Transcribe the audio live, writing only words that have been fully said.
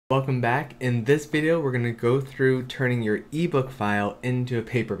Welcome back. In this video, we're going to go through turning your ebook file into a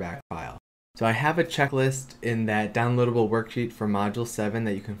paperback file. So I have a checklist in that downloadable worksheet for Module 7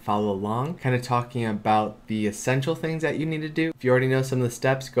 that you can follow along, kind of talking about the essential things that you need to do. If you already know some of the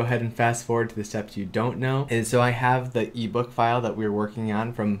steps, go ahead and fast forward to the steps you don't know. And so I have the ebook file that we were working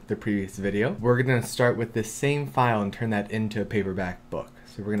on from the previous video. We're going to start with this same file and turn that into a paperback book.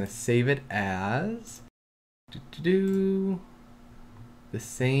 So we're going to save it as the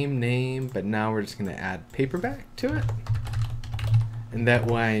same name, but now we're just going to add paperback to it. And that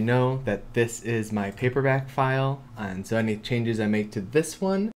way I know that this is my paperback file, and so any changes I make to this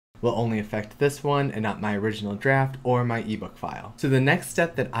one will only affect this one and not my original draft or my ebook file. So the next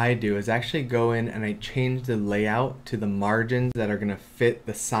step that I do is actually go in and I change the layout to the margins that are going to fit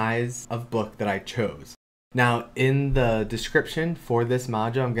the size of book that I chose. Now in the description for this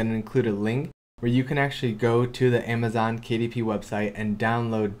module, I'm going to include a link where you can actually go to the Amazon KDP website and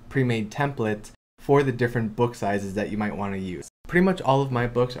download pre-made templates for the different book sizes that you might want to use. Pretty much all of my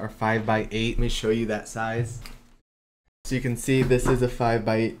books are 5x8. Let me show you that size. So you can see this is a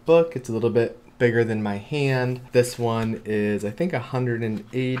 5x8 book. It's a little bit bigger than my hand. This one is, I think,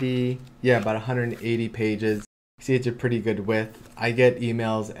 180, about 180 pages. See, it's a pretty good width. I get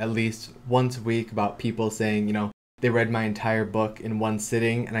emails at least once a week about people saying, they read my entire book in one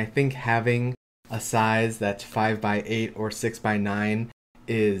sitting, and I think having a size that's 5x8 or 6x9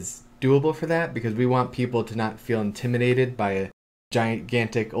 is doable for that, because we want people to not feel intimidated by a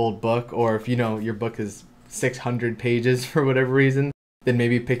gigantic old book, or if your book is 600 pages for whatever reason, then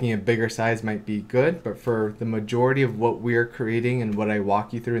maybe picking a bigger size might be good. But for the majority of what we're creating and what I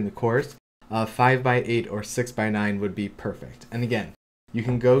walk you through in the course, 5x8 or 6x9 would be perfect. And again, you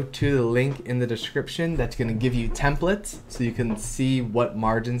can go to the link in the description that's going to give you templates so you can see what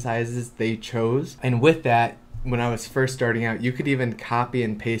margin sizes they chose. And with that, when I was first starting out, you could even copy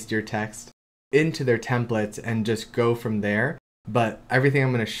and paste your text into their templates and just go from there. But everything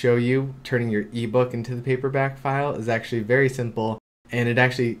I'm going to show you, turning your ebook into the paperback file, is actually very simple, and it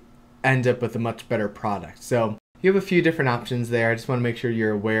actually ends up with a much better product. So you have a few different options there. I just want to make sure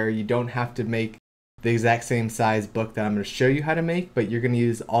you're aware you don't have to make the exact same size book that I'm going to show you how to make, but you're going to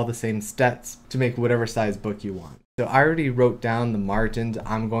use all the same steps to make whatever size book you want. So I already wrote down the margins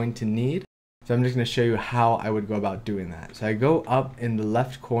I'm going to need. So I'm just going to show you how I would go about doing that. So I go up in the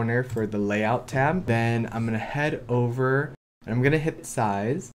left corner for the layout tab. Then I'm going to head over and I'm going to hit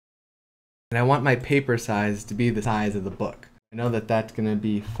size. And I want my paper size to be the size of the book. I know that that's going to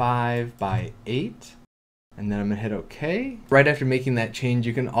be 5x8. And then I'm going to hit OK. Right after making that change,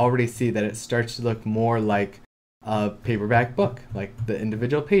 you can already see that it starts to look more like a paperback book, like the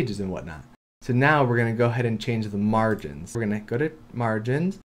individual pages and whatnot. So now we're going to go ahead and change the margins. We're going to go to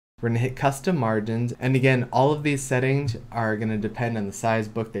margins. We're going to hit custom margins. And again, all of these settings are going to depend on the size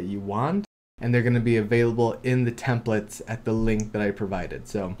book that you want. And they're going to be available in the templates at the link that I provided.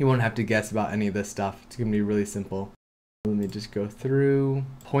 So you won't have to guess about any of this stuff. It's going to be really simple. Let me just go through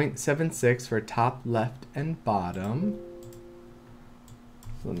 0.76 for top, left, and bottom.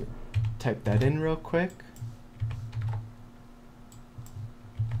 So let me type that in real quick.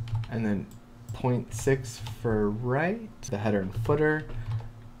 And then 0.6 for right, the header and footer.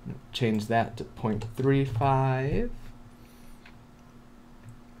 Change that to 0.35.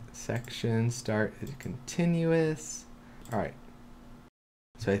 Section start is continuous. All right.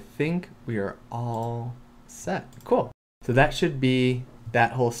 So I think we are all set. Cool. So that should be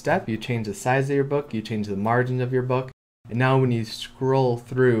that whole step. You change the size of your book, you change the margins of your book, and now when you scroll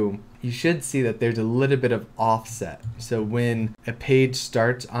through, you should see that there's a little bit of offset. So when a page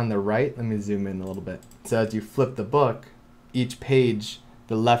starts on the right, let me zoom in a little bit. So as you flip the book, each page,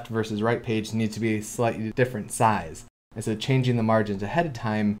 the left versus right page, needs to be a slightly different size. And so changing the margins ahead of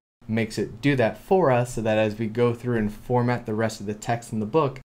time makes it do that for us, so that as we go through and format the rest of the text in the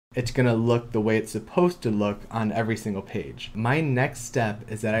book, it's going to look the way it's supposed to look on every single page. My next step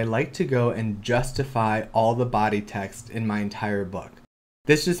is that I like to go and justify all the body text in my entire book.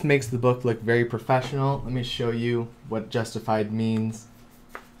 This just makes the book look very professional. Let me show you what justified means.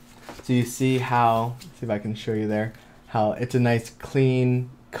 So you see how, see if I can show you there, how it's a nice clean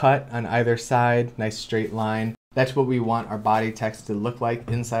cut on either side, nice straight line. That's what we want our body text to look like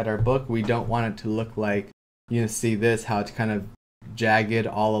inside our book. We don't want it to look like, see this, how it's kind of jagged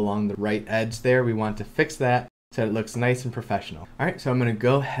all along the right edge there. We want to fix that so it looks nice and professional. All right, so I'm going to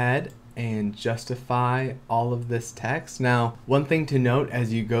go ahead and justify all of this text. Now, one thing to note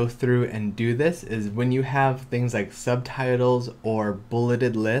as you go through and do this is when you have things like subtitles or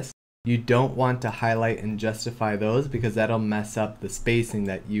bulleted lists, you don't want to highlight and justify those, because that'll mess up the spacing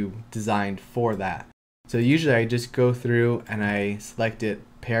that you designed for that. So usually I just go through and I select it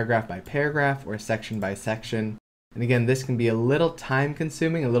paragraph by paragraph or section by section. And again, this can be a little time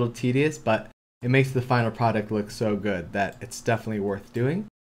consuming, a little tedious, but it makes the final product look so good that it's definitely worth doing.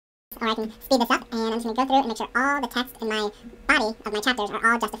 Or I can speed this up, and I'm just going to go through and make sure all the text in my body of my chapters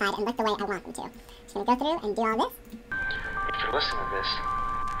are all justified and look the way I want them to. Just going to go through and do all this. If you're listening to this,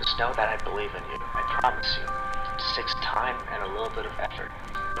 just know that I believe in you. I promise you. It just takes time and a little bit of effort.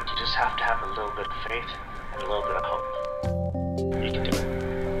 But you just have to have a little bit of faith and a little bit of hope. You can do it.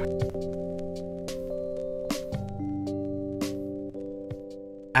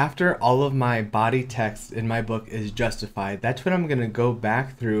 After all of my body text in my book is justified, that's when I'm going to go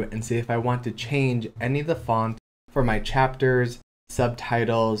back through and see if I want to change any of the font for my chapters,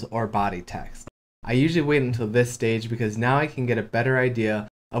 subtitles, or body text. I usually wait until this stage because now I can get a better idea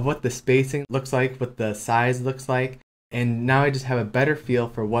of what the spacing looks like, what the size looks like, and now I just have a better feel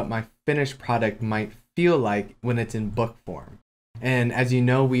for what my finished product might feel like when it's in book form. And as you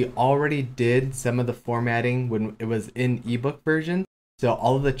know, we already did some of the formatting when it was in ebook version. So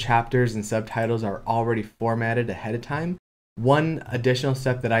all of the chapters and subtitles are already formatted ahead of time. One additional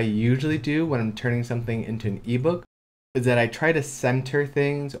step that I usually do when I'm turning something into an ebook is that I try to center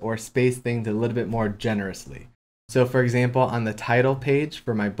things or space things a little bit more generously. So for example, on the title page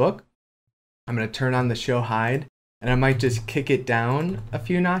for my book, I'm going to turn on the show hide, and I might just kick it down a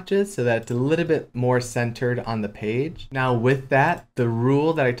few notches so that it's a little bit more centered on the page. Now with that, the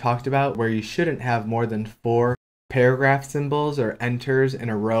rule that I talked about where you shouldn't have more than 4 paragraph symbols or enters in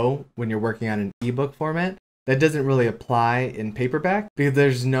a row when you're working on an ebook format, that doesn't really apply in paperback because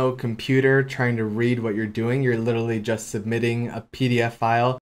there's no computer trying to read what you're doing. You're literally just submitting a PDF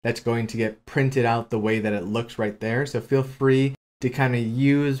file that's going to get printed out the way that it looks right there. So feel free to kind of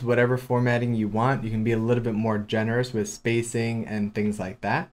use whatever formatting you want. You can be a little bit more generous with spacing and things like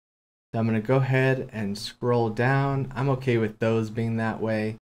that. So I'm going to go ahead and scroll down. I'm okay with those being that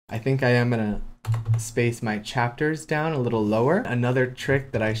way. I think I am going to space my chapters down a little lower. Another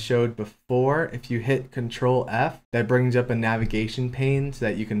trick that I showed before, if you hit Control F, that brings up a navigation pane so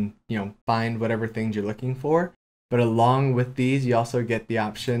that you can, find whatever things you're looking for. But along with these, you also get the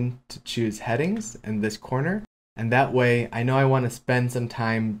option to choose headings in this corner. And that way, I know I want to spend some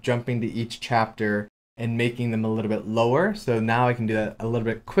time jumping to each chapter and making them a little bit lower. So now I can do that a little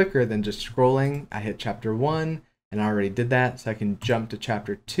bit quicker than just scrolling. I hit chapter 1 and I already did that. So I can jump to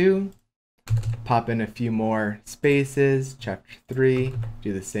chapter 2. Pop in a few more spaces, chapter 3,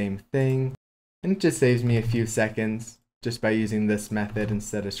 do the same thing, and it just saves me a few seconds just by using this method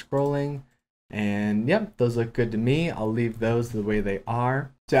instead of scrolling. And yep, those look good to me. I'll leave those the way they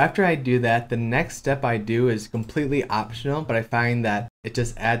are. So after I do that, the next step I do is completely optional, but I find that it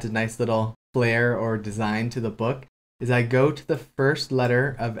just adds a nice little flair or design to the book, is I go to the first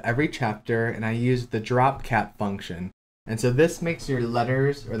letter of every chapter and I use the drop cap function. And so this makes your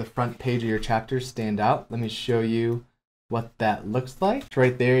letters or the front page of your chapters stand out. Let me show you what that looks like. So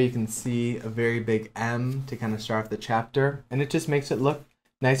right there you can see a very big M to kind of start off the chapter. And it just makes it look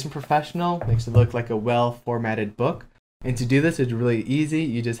nice and professional, makes it look like a well-formatted book. And to do this is really easy.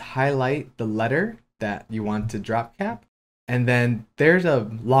 You just highlight the letter that you want to drop cap. And then there's a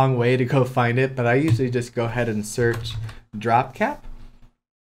long way to go find it, but I usually just go ahead and search drop cap.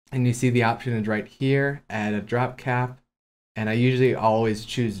 And you see the option is right here, add a drop cap. And I usually always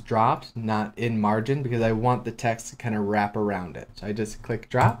choose dropped, not in margin, because I want the text to kind of wrap around it. So I just click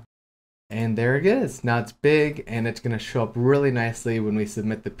drop, and there it is. Now it's big, and it's going to show up really nicely when we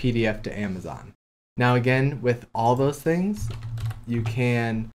submit the PDF to Amazon. Now again, with all those things, you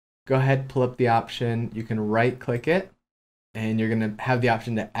can go ahead, pull up the option, you can right click it, and you're going to have the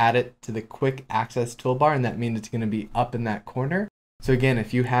option to add it to the quick access toolbar, and that means it's going to be up in that corner. So again,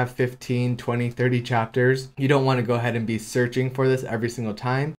 if you have 15, 20, 30 chapters, you don't want to go ahead and be searching for this every single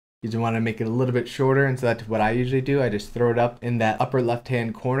time. You just want to make it a little bit shorter, and so that's what I usually do. I just throw it up in that upper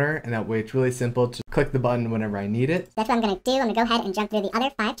left-hand corner, and that way it's really simple to click the button whenever I need it. That's what I'm going to do. I'm going to go ahead and jump through the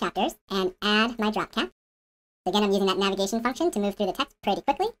other 5 chapters and add my drop cap. So again, I'm using that navigation function to move through the text pretty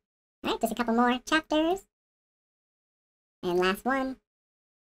quickly. All right, just a couple more chapters. And last one.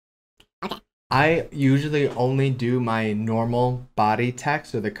 Okay. I usually only do my normal body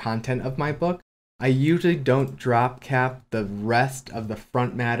text or the content of my book. I usually don't drop cap the rest of the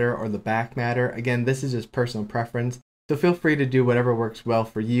front matter or the back matter. Again, this is just personal preference, so feel free to do whatever works well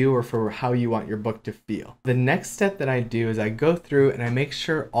for you or for how you want your book to feel. The next step that I do is I go through and I make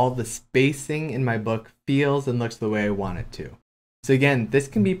sure all the spacing in my book feels and looks the way I want it to. So again, this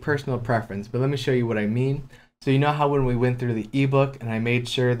can be personal preference, but let me show you what I mean. So you know how when we went through the ebook and I made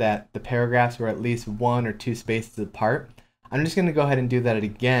sure that the paragraphs were at least 1 or 2 spaces apart? I'm just going to go ahead and do that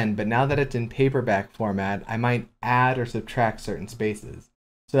again, but now that it's in paperback format, I might add or subtract certain spaces.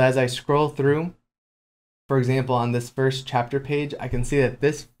 So as I scroll through, for example, on this first chapter page, I can see that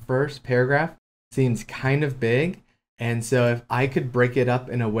this first paragraph seems kind of big. And so if I could break it up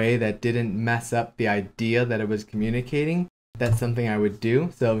in a way that didn't mess up the idea that it was communicating, that's something I would do.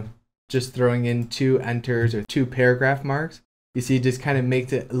 So just throwing in 2 enters or 2 paragraph marks, you see, just kind of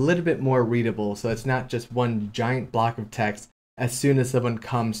makes it a little bit more readable. So it's not just one giant block of text as soon as someone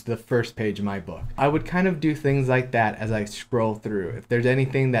comes to the first page of my book. I would kind of do things like that as I scroll through. If there's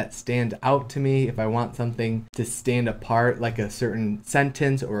anything that stands out to me, if I want something to stand apart, like a certain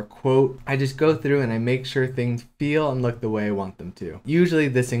sentence or a quote, I just go through and I make sure things feel and look the way I want them to. Usually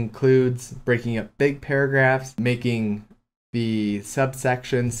this includes breaking up big paragraphs, making the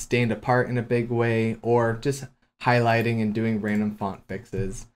subsections stand apart in a big way, or just highlighting and doing random font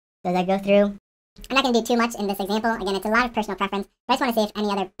fixes. So as I go through, I'm not going to do too much in this example. Again, it's a lot of personal preference, but I just want to see if any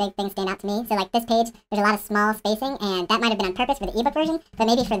other big things stand out to me. So like this page, there's a lot of small spacing, and that might have been on purpose for the ebook version, but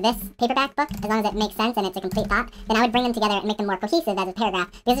maybe for this paperback book, as long as it makes sense and it's a complete thought, then I would bring them together and make them more cohesive as a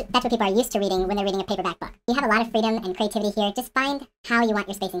paragraph, because that's what people are used to reading when they're reading a paperback book. You have a lot of freedom and creativity here. Just find how you want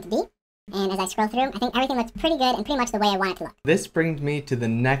your spacing to be. And as I scroll through, I think everything looks pretty good and pretty much the way I want it to look. This brings me to the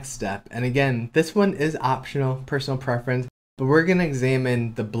next step. And again, this one is optional, personal preference, but we're going to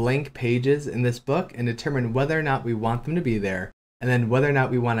examine the blank pages in this book and determine whether or not we want them to be there, and then whether or not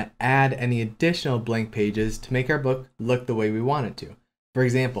we want to add any additional blank pages to make our book look the way we want it to. For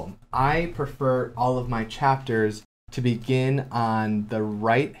example, I prefer all of my chapters to begin on the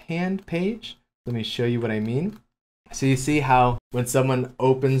right-hand page. Let me show you what I mean. So you see how when someone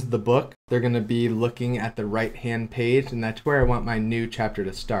opens the book, they're going to be looking at the right-hand page, and that's where I want my new chapter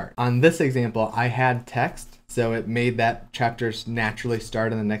to start. On this example, I had text, so it made that chapter naturally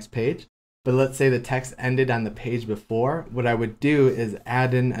start on the next page. But let's say the text ended on the page before. What I would do is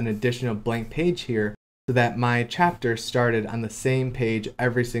add in an additional blank page here so that my chapter started on the same page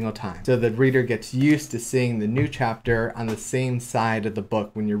every single time. So the reader gets used to seeing the new chapter on the same side of the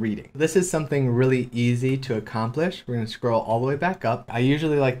book when you're reading. This is something really easy to accomplish. We're going to scroll all the way back up. I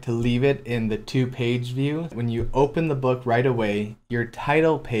usually like to leave it in the 2-page view. When you open the book right away, your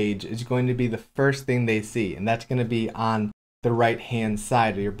title page is going to be the first thing they see, and that's going to be on the right-hand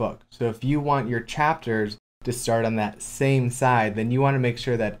side of your book. So if you want your chapters to start on that same side, then you want to make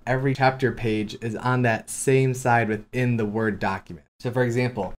sure that every chapter page is on that same side within the Word document. So for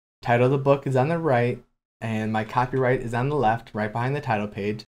example, title of the book is on the right, and my copyright is on the left, right behind the title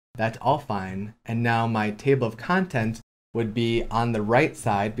page. That's all fine. And now my table of contents would be on the right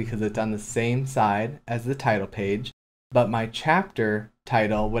side because it's on the same side as the title page, but my chapter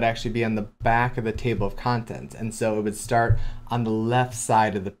title would actually be on the back of the table of contents, and so it would start on the left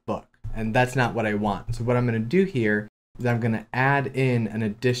side of the book. And that's not what I want. So what I'm going to do here is I'm going to add in an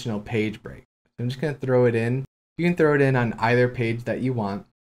additional page break. So I'm just going to throw it in. You can throw it in on either page that you want.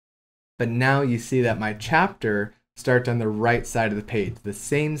 But now you see that my chapter starts on the right side of the page, the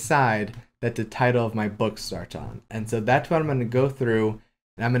same side that the title of my book starts on. And so that's what I'm going to go through,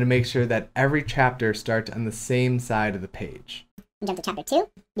 and I'm going to make sure that every chapter starts on the same side of the page. Jump to chapter 2.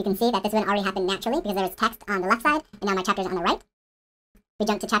 You can see that this one already happened naturally because there was text on the left side, and now my chapter's on the right. We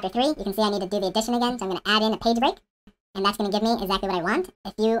jump to chapter 3, you can see I need to do the addition again, so I'm going to add in a page break, and that's going to give me exactly what I want.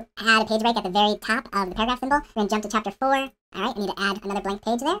 If you add a page break at the very top of the paragraph symbol, we're going to jump to chapter 4. Alright, I need to add another blank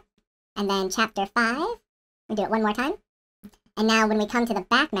page there. And then chapter 5, we do it one more time. And now when we come to the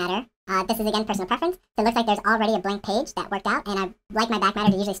back matter, this is again personal preference, so it looks like there's already a blank page that worked out, and I like my back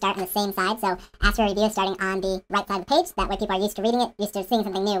matter to usually start on the same side, so ask for a review starting on the right side of the page. That way people are used to reading it, used to seeing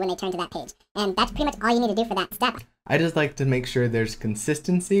something new when they turn to that page. And that's pretty much all you need to do for that step. I just like to make sure there's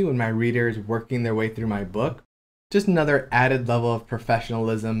consistency when my reader is working their way through my book. Just another added level of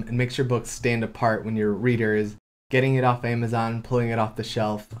professionalism, and make sure books stand apart when your reader is getting it off Amazon, pulling it off the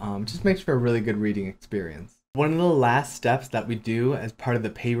shelf. Just makes for a really good reading experience. One of the last steps that we do as part of the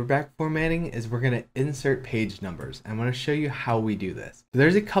paperback formatting is we're going to insert page numbers. I'm going to show you how we do this.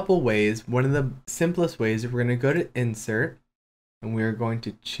 There's a couple ways. One of the simplest ways is we're going to go to insert, and we're going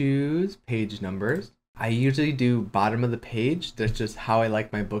to choose page numbers. I usually do bottom of the page. That's just how I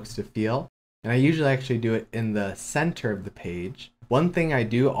like my books to feel. And I usually actually do it in the center of the page. One thing I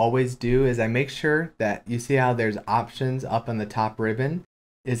do always do is I make sure that you see how there's options up on the top ribbon,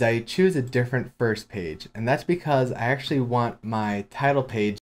 is I choose a different first page. And that's because I actually want my title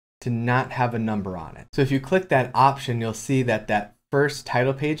page to not have a number on it. So if you click that option, you'll see that that first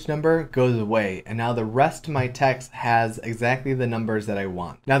title page number goes away, and now the rest of my text has exactly the numbers that I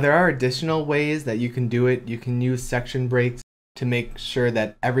want. Now there are additional ways that you can do it. You can use section breaks. to make sure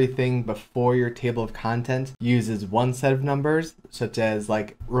that everything before your table of contents uses one set of numbers, such as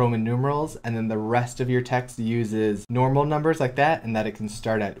like Roman numerals, and then the rest of your text uses normal numbers like that, and that it can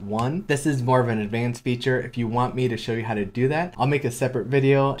start at 1. This is more of an advanced feature. If you want me to show you how to do that, I'll make a separate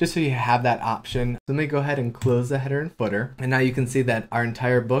video just so you have that option. So let me go ahead and close the header and footer. And now you can see that our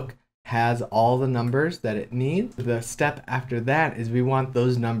entire book has all the numbers that it needs. The step after that is we want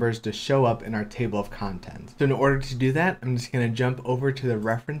those numbers to show up in our table of contents. So in order to do that, I'm just going to jump over to the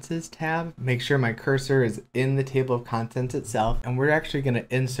References tab, make sure my cursor is in the table of contents itself, and we're actually going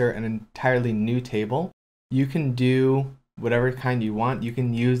to insert an entirely new table. You can do whatever kind you want. You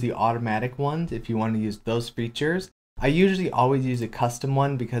can use the automatic ones if you want to use those features. I usually always use a custom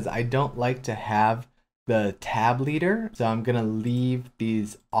one because I don't like to have the tab leader, so I'm gonna leave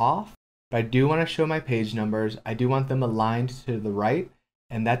these off. But I do want to show my page numbers. I do want them aligned to the right,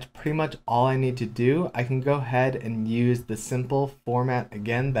 and that's pretty much all I need to do. I can go ahead and use the simple format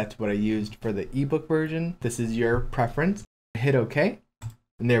again. That's what I used for the ebook version. This is your preference. Hit OK,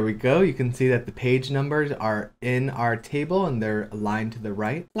 and there we go. You can see that the page numbers are in our table and they're aligned to the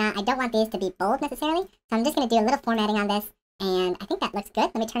right. Now, I don't want these to be bold necessarily, so I'm just going to do a little formatting on this, and I think that looks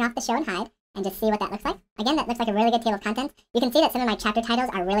good. Let me turn off the show and hide and just see what that looks like. Again, that looks like a really good table of contents. You can see that some of my chapter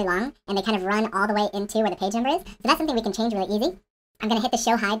titles are really long, and they kind of run all the way into where the page number is. So that's something we can change really easy. I'm going to hit the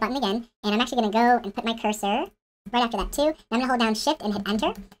show hide button again, and I'm actually going to go and put my cursor right after that too. And I'm going to hold down shift and hit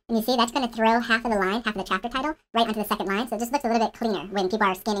enter. And you see that's going to throw half of the line, half of the chapter title, right onto the second line. So it just looks a little bit cleaner when people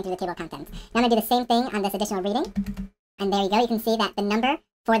are scanning through the table of contents. Now I'm going to do the same thing on this additional reading. And there you go. You can see that the number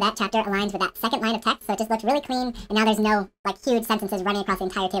for that chapter aligns with that second line of text, so it just looks really clean, and now there's no like huge sentences running across the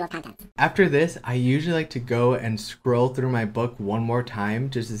entire table of contents. After this, I usually like to go and scroll through my book one more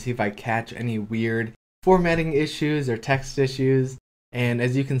time just to see if I catch any weird formatting issues or text issues. And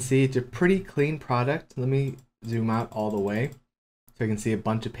as you can see, it's a pretty clean product. Let me zoom out all the way so I can see a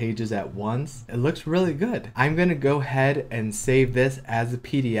bunch of pages at once. It looks really good. I'm going to go ahead and save this as a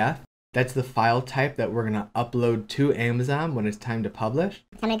PDF. That's the file type that we're going to upload to Amazon when it's time to publish.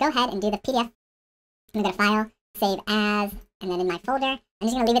 So I'm going to go ahead and do the PDF. I'm going to go to File, Save As, and then in my folder, I'm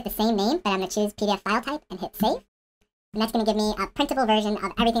just going to leave it the same name, but I'm going to choose PDF file type and hit Save. And that's going to give me a printable version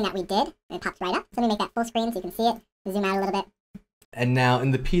of everything that we did, and it pops right up. So let me make that full screen so you can see it. Zoom out a little bit. And now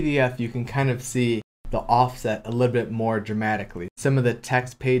in the PDF, you can kind of see the offset a little bit more dramatically. Some of the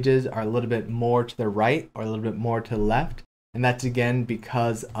text pages are a little bit more to the right or a little bit more to the left. And that's again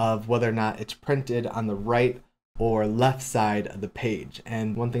because of whether or not it's printed on the right or left side of the page.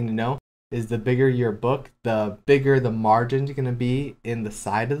 And one thing to know is the bigger your book, the bigger the margins are going to be in the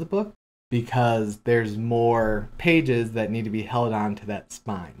side of the book, because there's more pages that need to be held on to that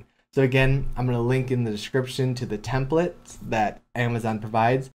spine. So again, I'm going to link in the description to the templates that Amazon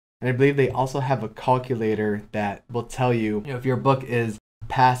provides. And I believe they also have a calculator that will tell you, if your book is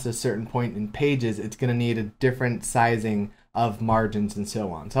past a certain point in pages, it's going to need a different sizing of margins and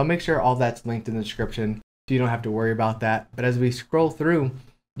so on. So I'll make sure all that's linked in the description so you don't have to worry about that. But as we scroll through,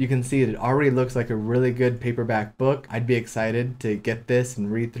 you can see it already looks like a really good paperback book. I'd be excited to get this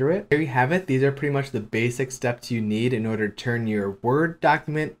and read through it. There you have it. These are pretty much the basic steps you need in order to turn your Word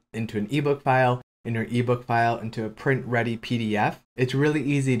document into an ebook file, and your ebook file into a print-ready PDF. It's really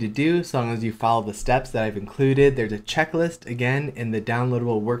easy to do as long as you follow the steps that I've included. There's a checklist again in the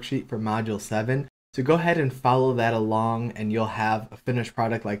downloadable worksheet for Module 7. So go ahead and follow that along and you'll have a finished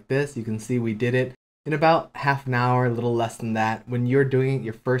product like this. You can see we did it in about half an hour, a little less than that. When you're doing it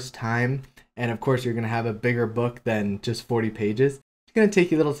your first time, and of course you're going to have a bigger book than just 40 pages, it's going to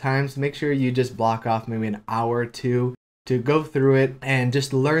take you a little time, so make sure you just block off maybe an hour or two to go through it and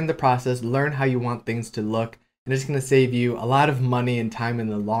just learn the process, learn how you want things to look. And it's going to save you a lot of money and time in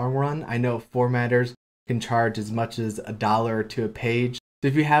the long run. I know formatters can charge as much as $1 or $2 a page. So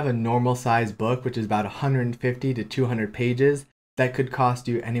if you have a normal size book, which is about 150 to 200 pages, that could cost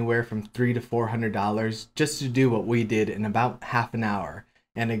you anywhere from $300 to $400 just to do what we did in about half an hour.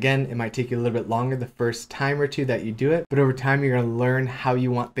 And again, it might take you a little bit longer the first time or two that you do it, but over time you're going to learn how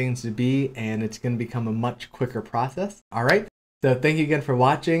you want things to be, and it's going to become a much quicker process. All right, so thank you again for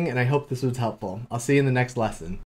watching, and I hope this was helpful. I'll see you in the next lesson.